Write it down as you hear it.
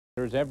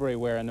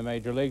everywhere in the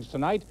major leagues.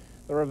 Tonight,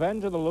 the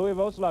revenge of the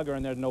Louisville Slugger,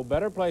 and there's no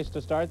better place to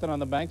start than on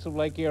the banks of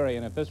Lake Erie.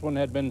 And if this one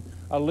had been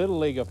a Little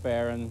League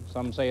affair, and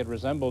some say it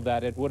resembled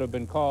that, it would have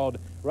been called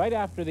right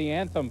after the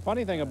anthem.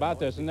 Funny thing about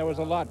this, and there was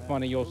a lot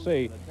funny, you'll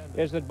see,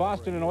 is that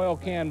Boston and Oil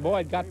Can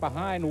Boyd got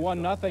behind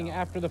 1-0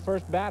 after the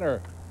first batter.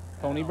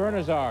 Tony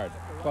Bernazard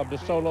clubbed a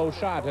solo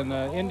shot, and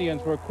the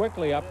Indians were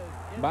quickly up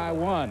by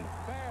 1.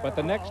 But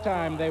the next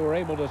time they were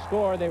able to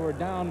score, they were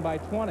down by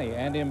 20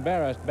 and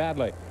embarrassed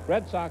badly.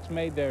 Red Sox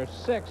made the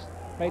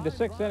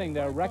sixth inning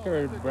their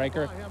record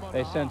breaker.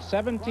 They sent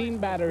 17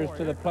 batters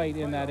to the plate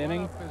in that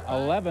inning.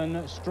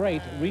 11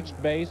 straight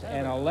reached base,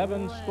 and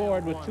 11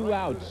 scored with 2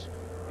 outs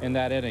in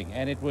that inning.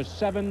 And it was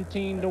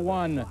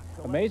 17-1.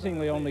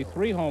 Amazingly, only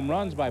 3 home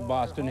runs by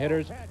Boston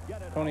hitters.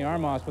 Tony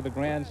Armas with a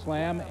grand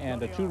slam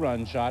and a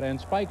 2-run shot,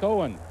 and Spike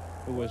Owen,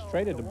 who was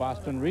traded to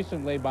Boston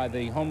recently by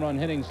the home run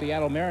hitting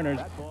Seattle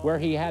Mariners, where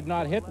he had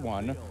not hit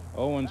one.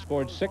 Owen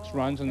scored 6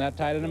 runs, and that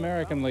tied an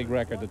American League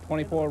record. The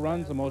 24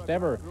 runs, the most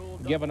ever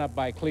given up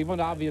by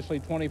Cleveland.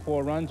 Obviously,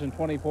 24 runs and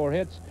 24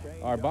 hits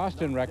are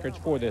Boston records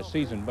for this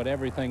season, but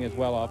everything is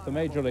well off the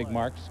major league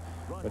marks.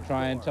 But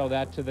try and tell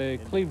that to the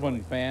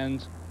Cleveland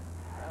fans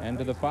and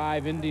to the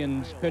 5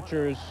 Indians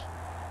pitchers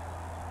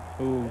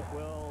who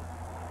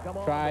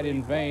tried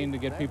in vain to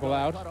get people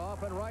out,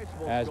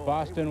 as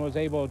Boston was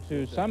able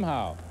to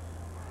somehow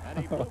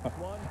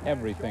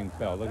everything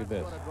fell. Look at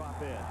this.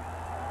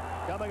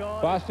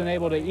 Boston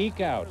able to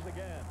eke out,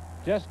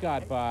 just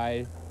got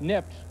by,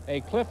 nipped a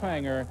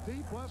cliffhanger,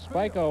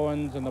 Spike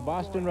Owens and the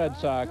Boston Red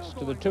Sox,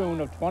 to the tune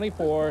of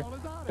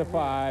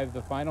 24-5.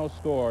 The final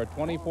score,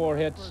 24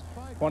 hits,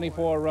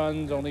 24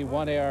 runs, only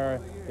 1 error.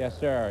 Yes,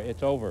 sir,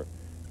 it's over.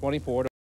 24